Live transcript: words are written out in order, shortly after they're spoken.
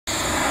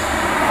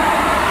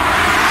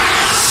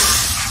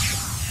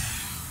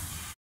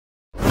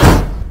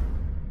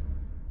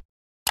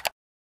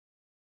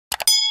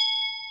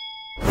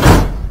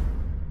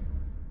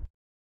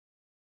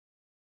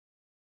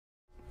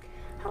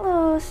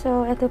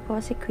So ito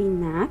po si Queen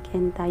Knack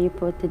and tayo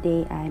po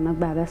today ay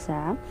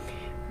magbabasa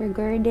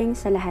regarding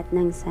sa lahat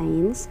ng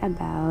signs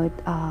about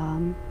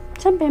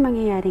syempre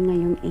mangyayari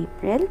ngayong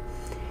April.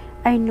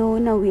 I know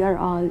na we are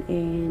all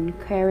in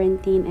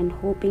quarantine and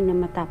hoping na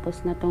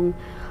matapos na tong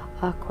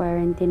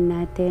quarantine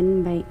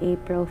natin by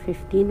April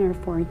 15 or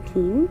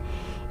 14.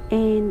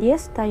 And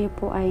yes, tayo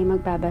po ay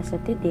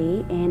magbabasa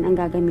today and ang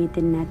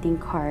gagamitin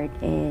nating card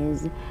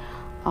is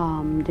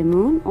the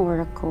Moon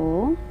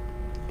Oracle,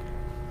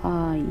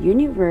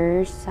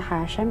 Universe,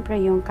 saka syempre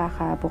yung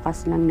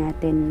kakabukas lang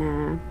natin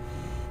na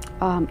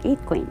 8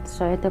 coins.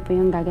 So ito po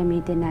yung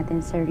gagamitin natin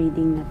sa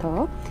reading na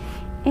to.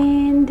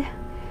 And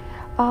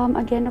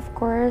again, of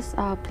course,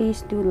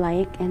 please do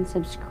like and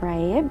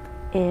subscribe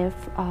if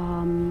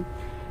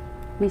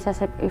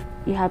if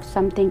you have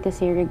something to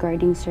say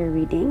regarding sa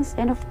readings.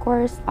 And of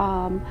course,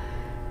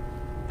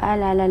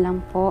 paalala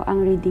lang po,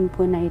 ang reading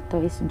po na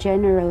ito is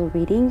general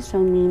reading.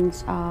 So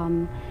means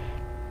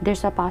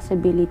there's a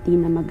possibility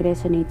na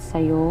mag-resonate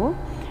sa'yo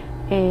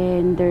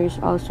and there's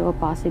also a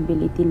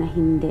possibility na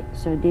hindi.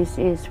 So this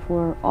is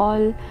for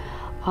all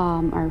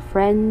our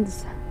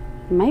friends,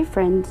 my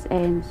friends,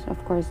 and of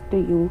course to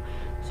you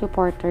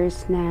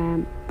supporters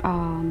na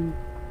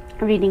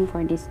reading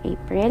for this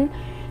April.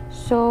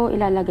 So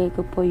ilalagay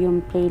ko po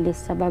yung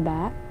playlist sa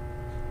baba,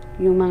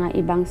 yung mga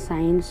ibang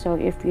signs. So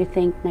if you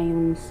think na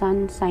yung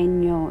sun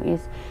sign nyo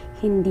is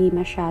hindi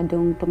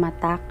masyadong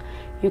tumatak,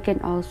 you can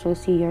also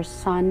see your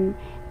sun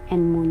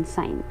and moon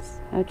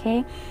signs.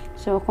 Okay?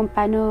 So kung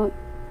paano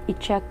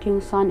i-check yung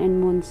sun and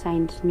moon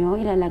signs nyo,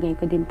 ilalagay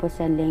ko din po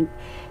sa link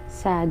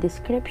sa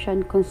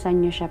description kung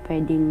saan nyo siya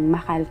pwedeng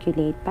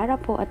makalculate para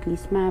po at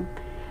least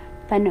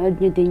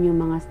mapanood nyo din yung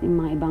mga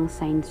ibang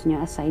signs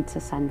nyo aside sa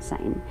sun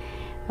sign.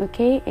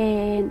 Okay?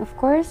 And of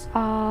course,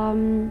 huwag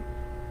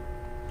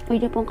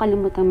niyo pong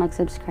kalimutang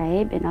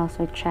mag-subscribe and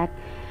also check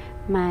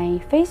my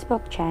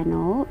Facebook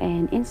channel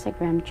and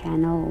Instagram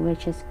channel,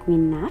 which is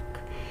Queen Knack.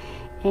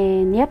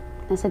 And yep,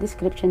 nasa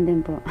description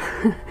din po.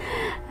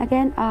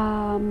 Again,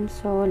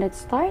 so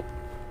let's start.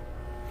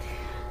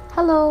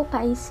 Hello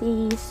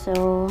Pisces!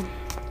 So,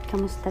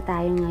 kamusta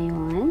tayo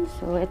ngayon?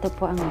 So, ito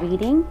po ang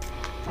reading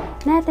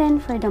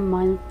natin for the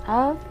month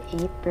of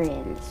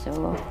April.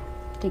 So,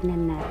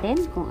 tignan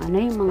natin kung ano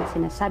yung mga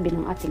sinasabi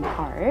ng ating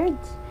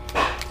cards.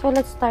 So,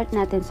 let's start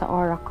natin sa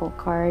Oracle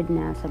card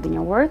na sabi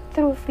niya, work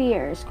through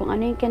fears. Kung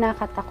ano yung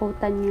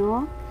kinakatakutan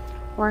nyo,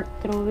 work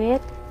through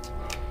it.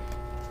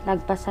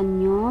 Lagpasan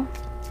nyo.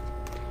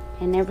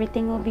 And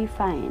everything will be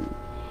fine.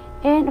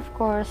 And of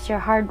course, your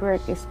hard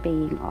work is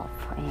paying off.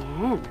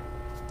 Ayan.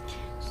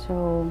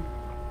 So,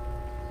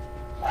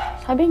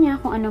 sabi niya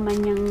kung ano man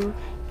yung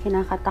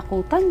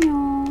kinakatakutan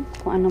nyo,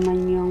 kung ano man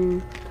yung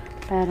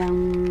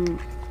parang,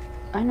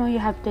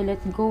 you have to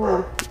let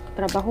go.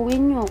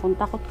 Trabahuin nyo. Kung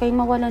takot kayo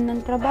mawalan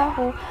ng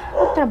trabaho,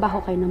 magtrabaho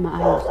kayo na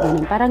maayos.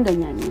 Ganun. Parang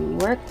ganyan.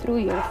 Work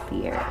through your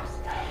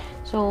fears.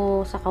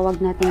 So, saka wag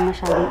natin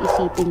masyadong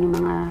isipin yung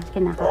mga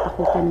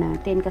kinakatakutan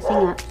natin. Kasi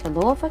nga, sa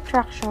law of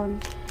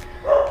attraction,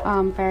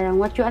 parang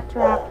what you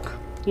attract,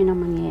 yun ang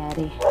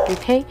mangyayari.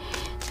 Okay?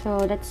 So,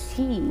 let's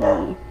see.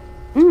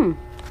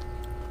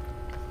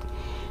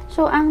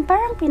 So, ang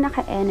parang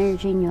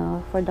pinaka-energy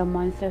nyo for the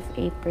month of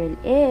April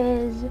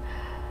is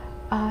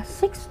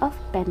Six of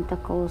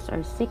Pentacles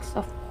or Six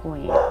of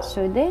Coins.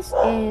 So, this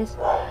is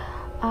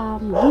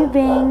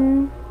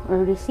giving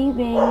or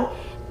receiving,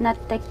 not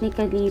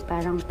technically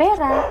parang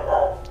pera.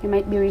 You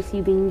might be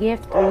receiving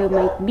gift or you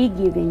might be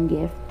giving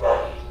gift.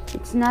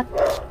 It's not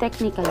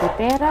technically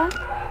pera.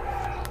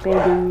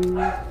 Pwedeng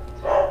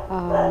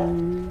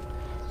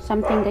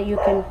something that you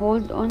can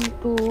hold on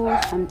to,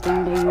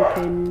 something that you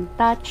can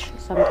touch,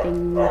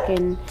 something you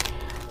can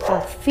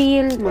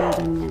feel, mga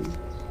ganyan.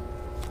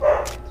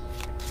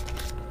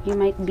 You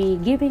might be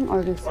giving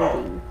or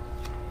receiving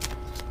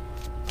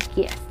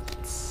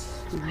gifts,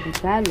 mga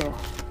regalo.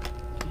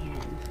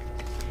 Ayan.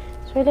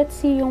 So, let's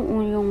see yung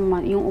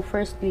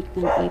first week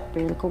ng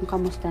April, kung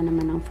kamusta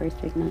naman ang first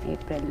week ng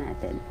April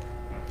natin.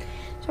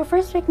 So,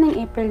 first week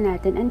ng April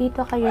natin,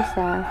 andito kayo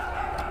sa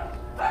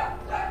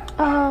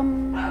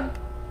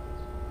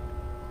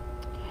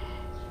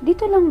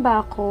dito lang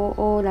ba ako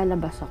o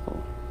lalabas ako?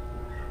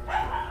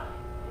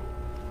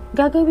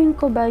 Gagawin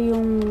ko ba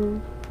yung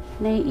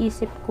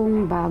naiisip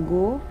kong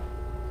bago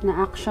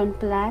na action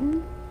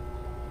plan?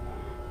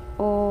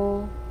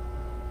 O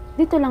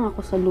dito lang ako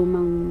sa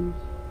lumang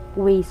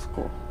ways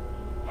ko?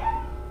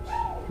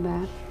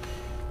 Diba?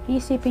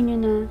 Iisipin nyo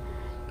na,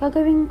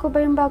 gagawin ko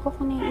ba yung bago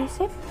kong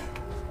naiisip?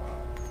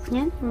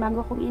 Yan, yung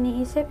bago kong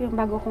iniisip, yung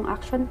bago kong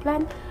action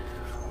plan?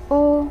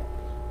 O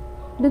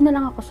doon na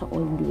lang ako sa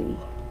old way?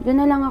 Doon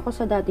na lang ako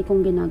sa dati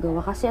kong ginagawa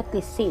kasi at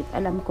least safe,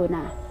 alam ko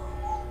na.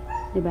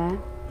 Diba?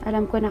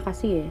 Alam ko na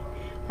kasi eh.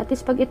 At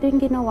least pag ito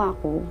yung ginawa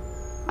ko,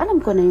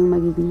 alam ko na yung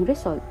magiging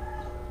result.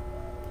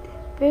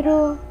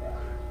 Pero,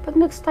 pag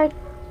nag-start,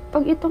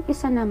 pag itong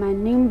isa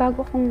naman, na yung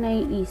bago kong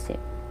naiisip,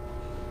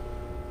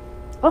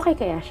 okay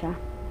kaya siya?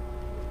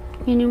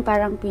 Yun yung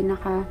parang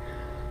pinaka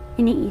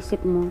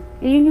iniisip mo.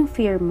 Yun yung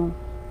fear mo.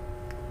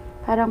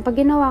 Parang pag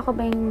ginawa ko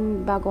ba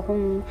yung bago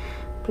kong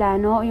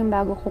plano, yung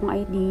bago kong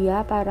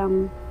idea,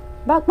 parang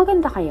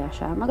maganda kaya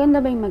siya?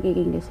 Maganda ba yung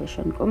magiging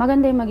decision ko?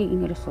 Maganda yung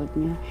magiging result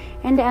niya?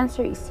 And the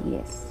answer is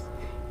yes.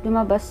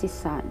 Lumabas si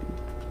Sun.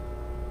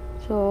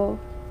 So,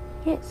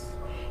 yes.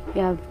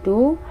 You have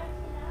to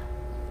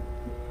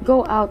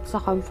go out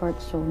sa comfort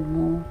zone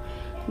mo.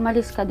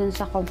 Umalis ka dun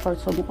sa comfort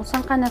zone mo. Kung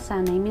saan ka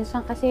nasanay.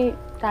 Minsan kasi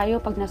tayo,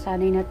 pag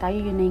nasanay na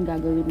tayo, yun na yung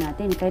gagawin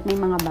natin. Kahit may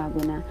mga bago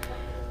na.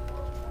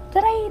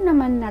 Try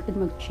naman natin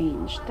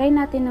mag-change. Try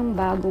natin ng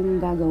bagong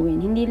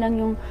gagawin. Hindi lang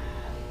yung,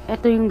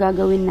 ito yung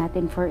gagawin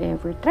natin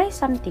forever. Try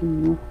something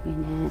new.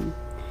 Ganyan.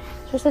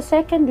 So, sa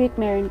second week,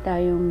 meron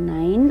tayong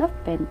 9 of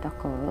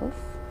Pentacles.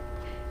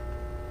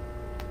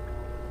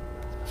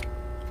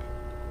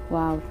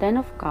 Wow, 10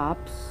 of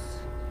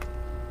Cups.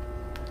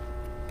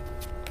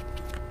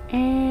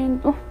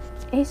 And,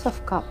 Ace of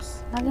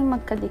Cups. Laging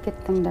magkadikit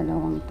ng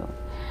dalawang to.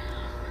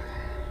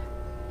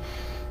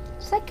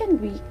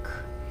 Second week,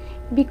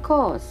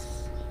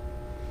 because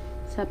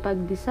sa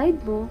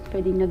pag-decide mo,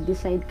 pwedeng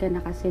nag-decide ka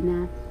na kasi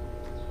na,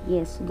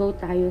 yes, go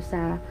tayo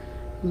sa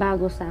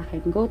bago sa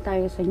akin. Go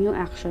tayo sa new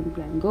action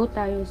plan. Go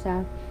tayo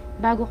sa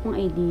bago kong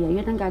idea.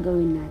 Yun ang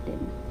gagawin natin.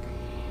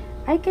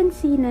 I can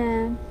see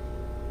na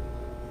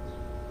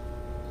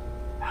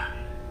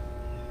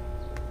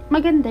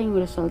maganda yung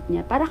result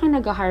niya. Para kang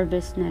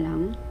nag-harvest na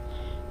lang.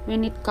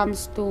 When it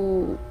comes to,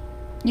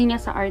 yun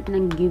nga sa art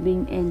ng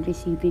giving and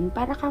receiving,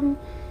 para kang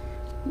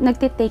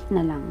nagtitake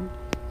na lang.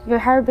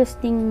 You're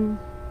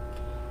harvesting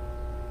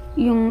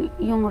yung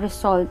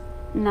result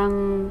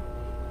ng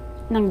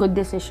good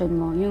decision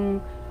mo.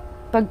 Yung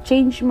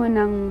pag-change mo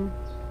ng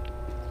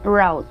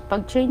route,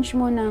 pag-change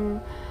mo ng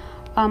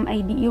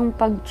idea, yung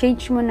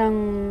pag-change mo ng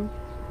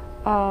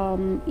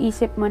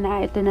isip mo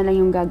na ito na lang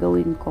yung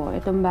gagawin ko,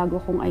 itong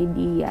bago kong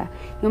idea,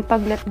 yung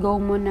pag-let go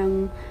mo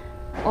ng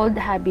old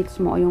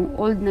habits mo, yung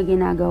old na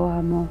ginagawa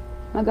mo,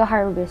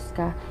 mag-harvest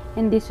ka,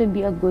 and this would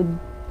be a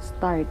good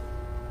start.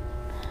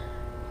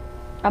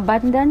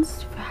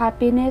 Abundance,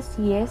 happiness,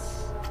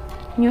 yes,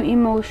 new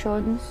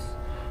emotions,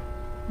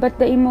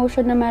 but the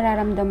emotion na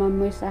mararamdaman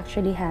mo is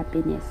actually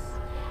happiness.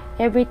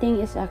 Everything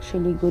is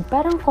actually good.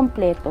 Parang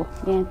kompleto.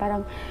 Yan,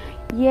 parang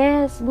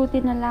yes, buti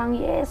na lang.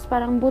 Yes,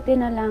 parang buti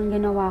na lang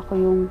ginawa ko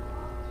yung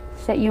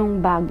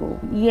bago.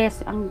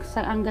 Yes, ang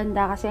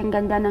ganda kasi ang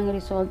ganda ng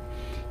result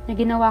na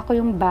ginawa ko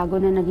yung bago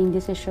na naging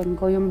decision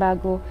ko, yung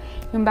bago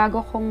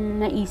kong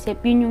naisip,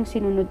 yun yung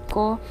sinunod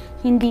ko.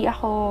 Hindi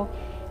ako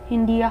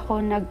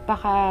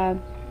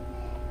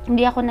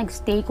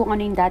nagstay kung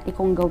ano yung dati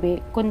kong gawin,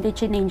 kundi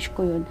change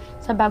ko yun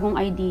sa bagong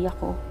idea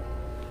ko.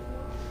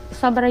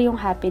 Sobra yung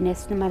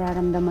happiness na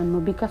mararamdaman mo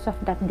because of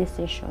that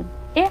decision.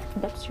 If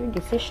that's your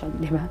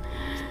decision, di ba?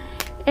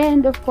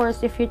 And of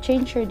course, if you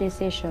change your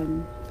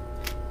decision,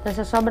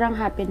 sa sobrang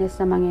happiness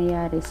na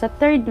mangyayari. Sa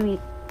third week,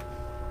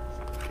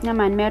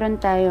 naman, meron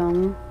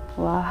tayong,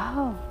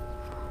 wow.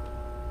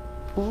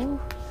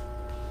 Oh.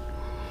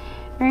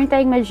 Meron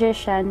tayong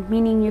Magician,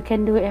 meaning you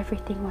can do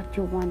everything what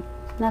you want.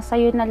 Nasa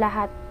iyo na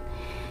lahat.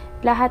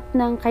 Lahat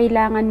ng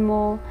kailangan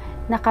mo,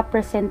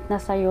 nakapresent na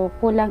sa'yo.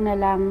 Kulang na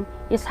lang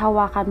is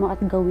hawakan mo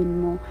at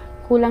gawin mo.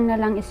 Kulang na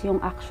lang is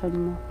yung action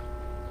mo.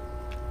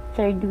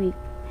 Third week.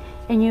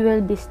 And you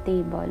will be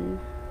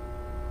stable.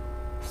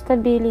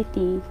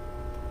 Stability.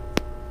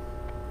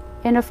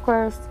 And of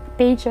course,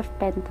 Page of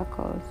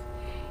Pentacles.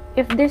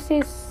 If this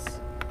is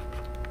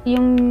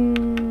yung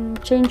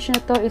change na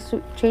to is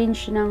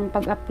change ng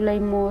pag-apply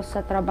mo sa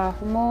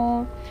trabaho mo,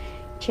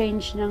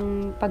 change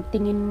ng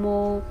pagtingin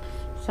mo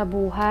sa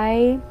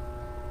buhay,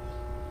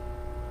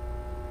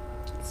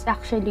 it's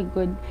actually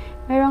good.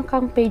 Meron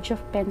kang Page of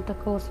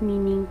Pentacles,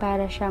 meaning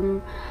para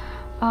siyang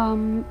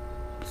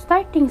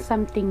starting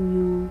something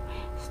new,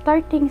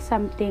 starting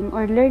something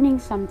or learning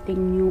something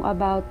new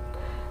about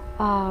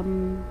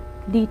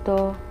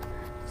dito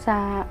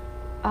sa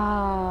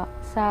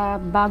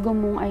bago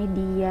mong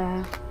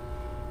idea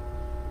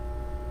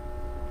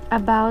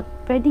about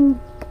pwedeng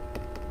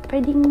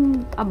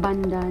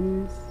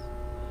abundance,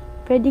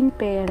 pwedeng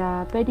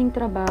pera, pwedeng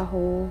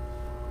trabaho.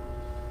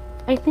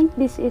 I think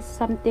this is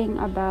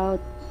something about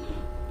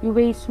yung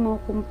ways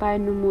mo kung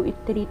paano mo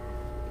i-treat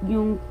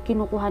yung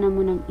kinukuha na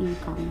mo ng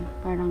income.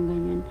 Parang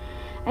ganyan.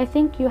 I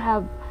think you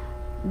have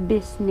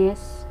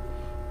business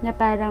na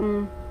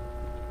parang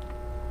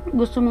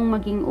gusto mong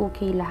maging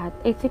okay lahat.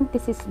 I think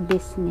this is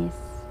business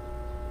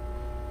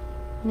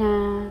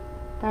na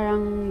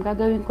parang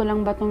gagawin ko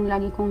lang ba itong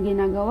lagi kong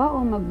ginagawa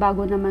o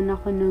magbago naman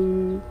ako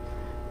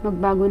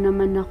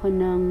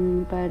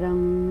ng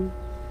parang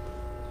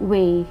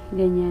way,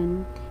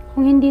 ganyan.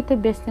 Kung hindi to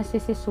business,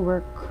 this is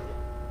work.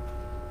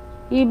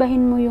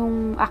 Iibahin mo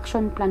yung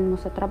action plan mo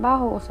sa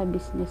trabaho o sa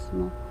business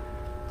mo.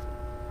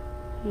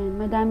 Yan,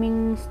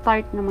 madaming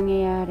start na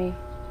mangyayari.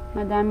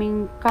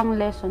 Madaming kang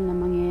lesson na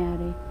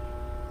mangyayari.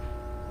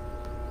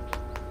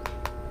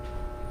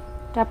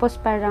 Tapos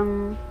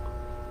parang,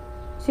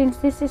 since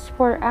this is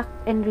for act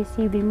and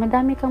receiving,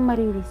 madami kang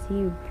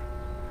marireceive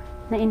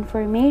na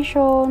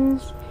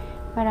informations,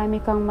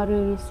 marami kang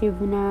marireceive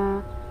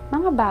na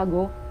mga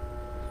bago.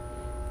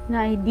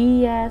 na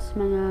ideas,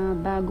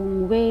 mga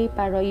bagong way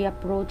para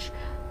i-approach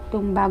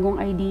tong bagong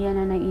idea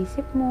na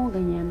naisip mo,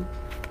 ganyan.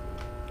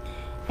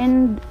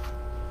 And,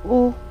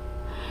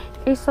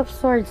 Ace of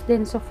Swords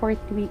din sa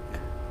 4th week.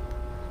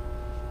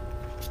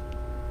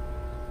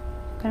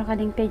 Meron ka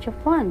ding Page of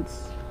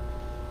Wands.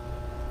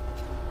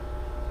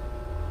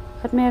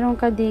 At meron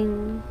ka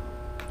ding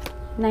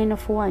 9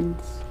 of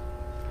Wands.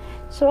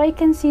 So, I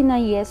can see na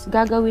yes,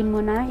 gagawin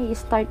mo na,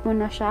 i-start mo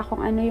na siya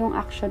kung ano yung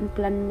action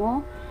plan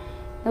mo.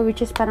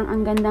 Which is parang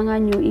ang ganda nga,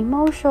 new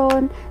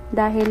emotion.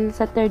 Dahil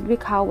sa 3rd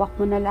week, hawak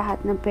mo na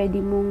lahat ng pwede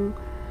mong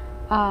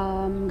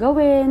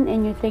gawin.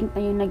 And you think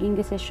na yung naging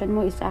decision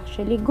mo is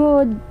actually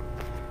good.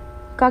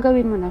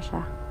 Gagawin mo na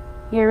siya.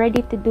 You're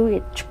ready to do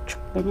it.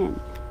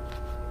 Ganyan.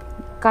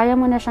 Kaya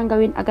mo na siyang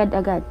gawin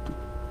agad-agad.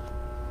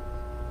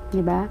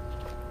 Diba?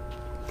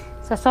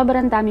 Sa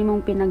sobrang dami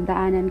mong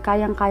pinagdaanan,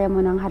 kayang-kaya mo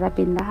nang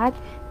harapin lahat.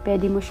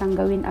 Pwede mo siyang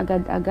gawin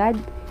agad-agad.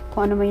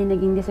 Kung ano man yung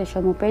naging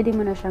decision mo, pwede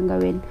mo na siyang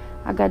gawin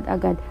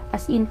agad-agad.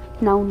 As in,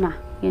 now na.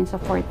 Yan sa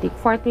 4th week.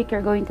 4th week,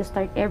 you're going to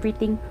start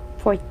everything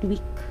 4th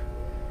week.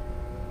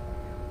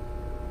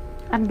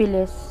 Ang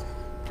bilis.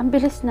 Ang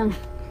bilis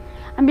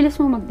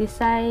mo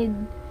mag-decide.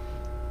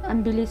 Ang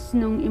bilis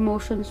nung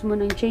emotions mo,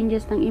 ng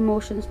changes ng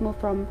emotions mo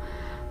from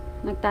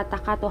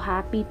nagtataka to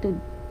happy to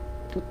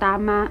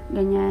tama,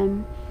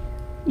 ganyan.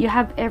 You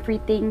have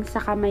everything sa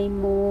kamay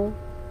mo.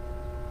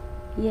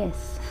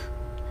 Yes.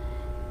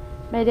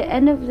 By the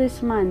end of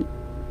this month,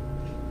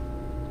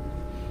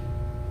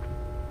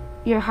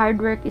 your hard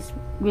work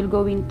will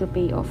going to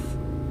pay off.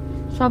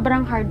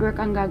 Sobrang hard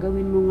work ang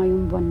gagawin mo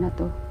ngayong buwan na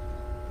to.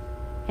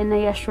 And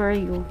I assure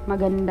you,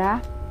 maganda.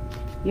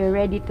 You're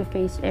ready to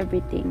face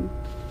everything.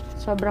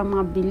 Sobrang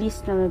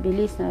mabilis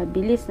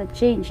na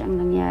change ang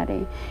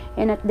nangyari.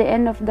 And at the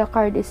end of the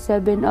card is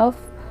 7 of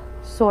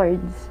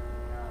Swords.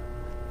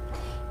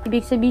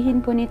 Ibig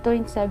sabihin po nito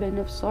yung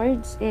 7 of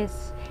Swords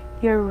is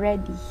you're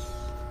ready.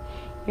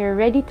 You're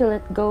ready to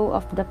let go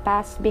of the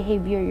past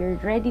behavior. You're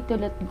ready to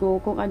let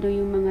go kung ano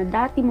yung mga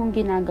dati mong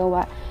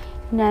ginagawa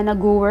na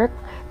nag-work,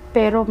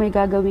 pero may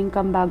gagawin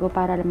kang bago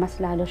para mas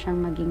lalo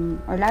siyang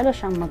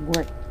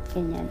mag-work.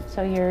 Ganyan.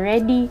 So, you're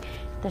ready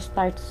to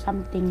start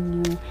something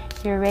new.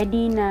 You're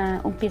ready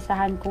na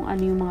umpisahan kung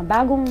ano yung mga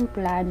bagong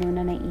plano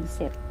na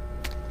naisip.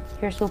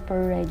 You're super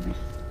ready.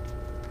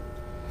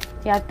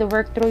 You have to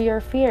work through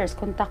your fears.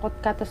 Kung takot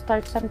ka to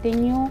start something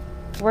new,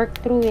 work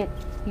through it.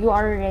 You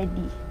are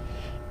ready.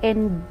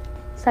 And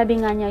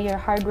sabi nga niya, your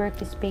hard work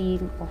is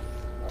paying off.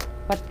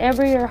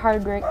 Whatever your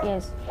hard work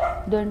is,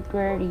 don't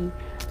worry.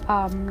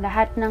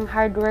 Lahat ng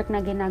hard work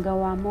na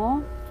ginagawa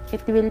mo,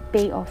 it will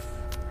pay off.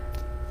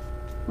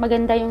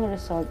 Maganda yung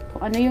result.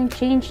 Kung ano yung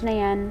change na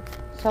yan,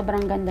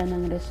 sobrang ganda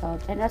ng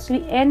result. And as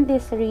we end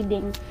this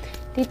reading,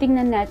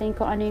 titingnan natin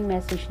kung ano yung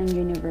message ng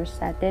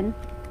universe sa atin.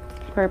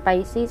 For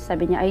Pisces,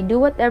 sabi niya, I do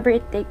whatever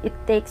it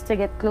takes to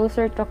get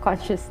closer to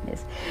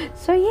consciousness.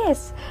 So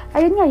yes,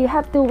 ayun nga, you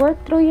have to work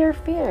through your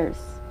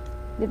fears.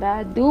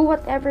 Diba? Do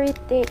whatever it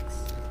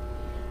takes.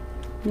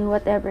 Do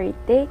whatever it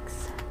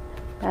takes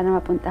para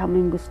mapuntahan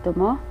mo yung gusto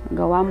mo,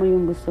 magawa mo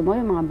yung gusto mo,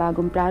 yung mga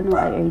bagong plano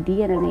ay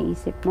idea na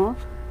naisip mo,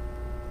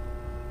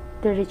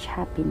 to reach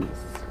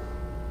happiness.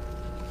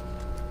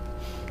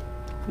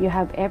 You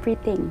have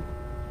everything.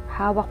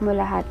 Hawak mo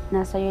lahat.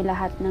 Nasa iyo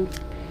lahat ng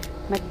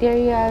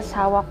materials.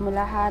 Hawak mo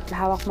lahat.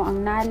 Hawak mo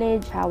ang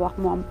knowledge. Hawak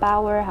mo ang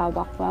power.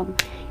 Hawak mo ang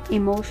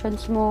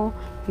emotions mo.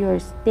 You're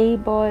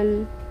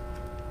stable.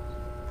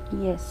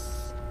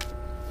 Yes.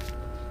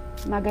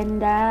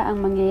 Maganda ang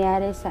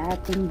mangyayari sa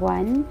ating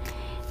buwan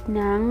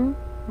ng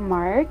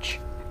March.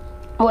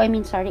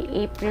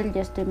 April,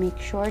 just to make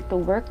sure to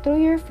work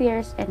through your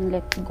fears and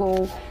let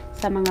go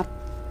sa mga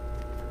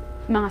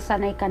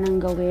sanay ka nang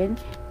gawin.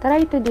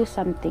 Try to do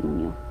something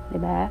new,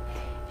 diba?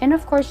 And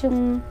of course,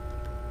 yung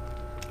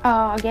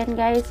again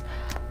guys,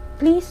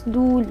 please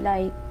do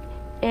like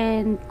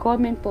and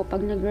comment po pag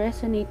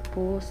nag-resonate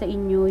po sa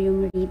inyo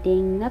yung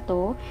reading na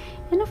to.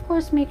 And of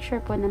course, make sure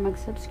po na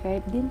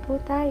mag-subscribe din po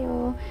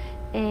tayo.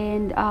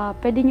 And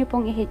pwede nyo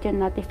pong i-hit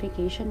yung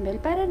notification bell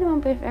para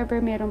naman po if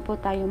ever meron po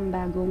tayong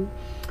bagong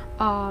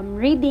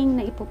reading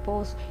na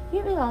ipopost,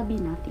 you will all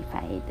be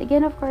notified.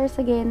 Again, of course,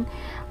 again,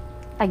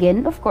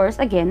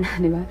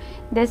 diba?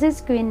 This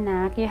is Queen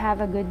Knack. You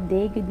have a good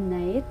day, good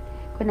night.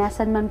 Kung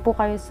nasan man po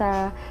kayo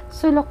sa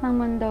sulok ng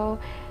mundo,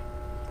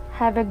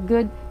 have a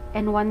good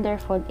and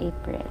wonderful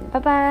April.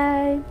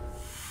 Bye-bye!